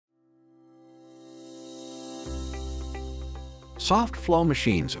Soft flow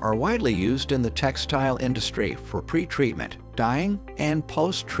machines are widely used in the textile industry for pre-treatment, dyeing, and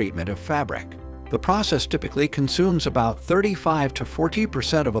post-treatment of fabric. The process typically consumes about 35 to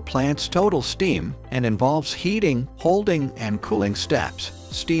 40% of a plant's total steam and involves heating, holding, and cooling steps.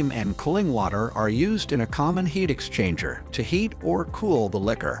 Steam and cooling water are used in a common heat exchanger to heat or cool the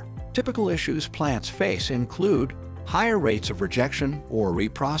liquor. Typical issues plants face include higher rates of rejection or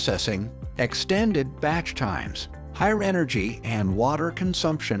reprocessing, extended batch times, higher energy and water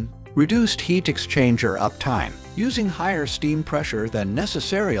consumption, reduced heat exchanger uptime, using higher steam pressure than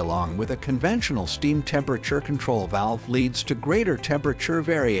necessary along with a conventional steam temperature control valve leads to greater temperature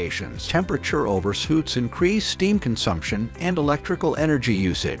variations. Temperature overshoots increase steam consumption and electrical energy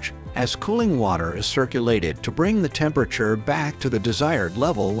usage, as cooling water is circulated to bring the temperature back to the desired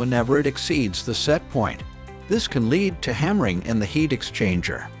level whenever it exceeds the set point. This can lead to hammering in the heat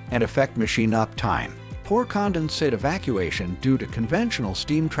exchanger and affect machine uptime. Poor condensate evacuation due to conventional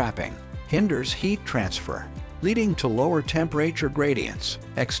steam trapping hinders heat transfer, leading to lower temperature gradients,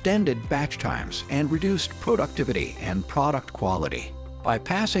 extended batch times, and reduced productivity and product quality.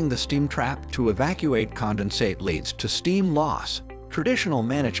 Bypassing the steam trap to evacuate condensate leads to steam loss. Traditional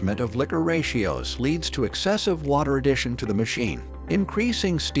management of liquor ratios leads to excessive water addition to the machine,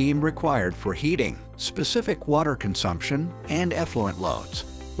 increasing steam required for heating, specific water consumption, and effluent loads.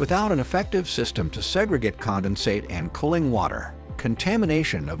 Without an effective system to segregate condensate and cooling water,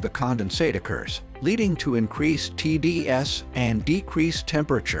 contamination of the condensate occurs, leading to increased TDS and decreased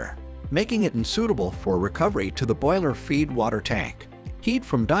temperature, making it unsuitable for recovery to the boiler feed water tank. Heat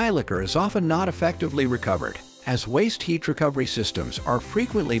from dye liquor is often not effectively recovered, as waste heat recovery systems are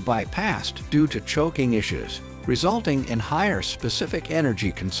frequently bypassed due to choking issues, resulting in higher specific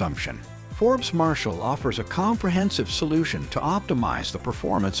energy consumption. Forbes Marshall offers a comprehensive solution to optimize the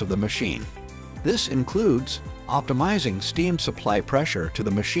performance of the machine. This includes optimizing steam supply pressure to the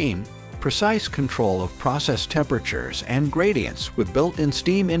machine, precise control of process temperatures and gradients with built-in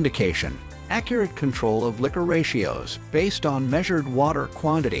steam indication, accurate control of liquor ratios based on measured water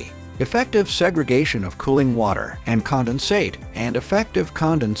quantity, effective segregation of cooling water and condensate, and effective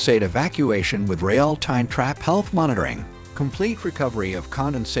condensate evacuation with real-time trap health monitoring. Complete recovery of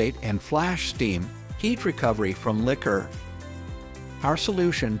condensate and flash steam, heat recovery from liquor. Our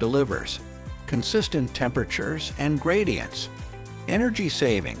solution delivers consistent temperatures and gradients, energy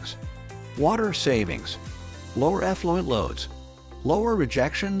savings, water savings, lower effluent loads, lower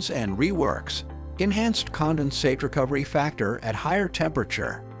rejections and reworks, enhanced condensate recovery factor at higher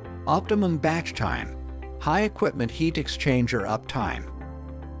temperature, optimum batch time, high equipment heat exchanger uptime.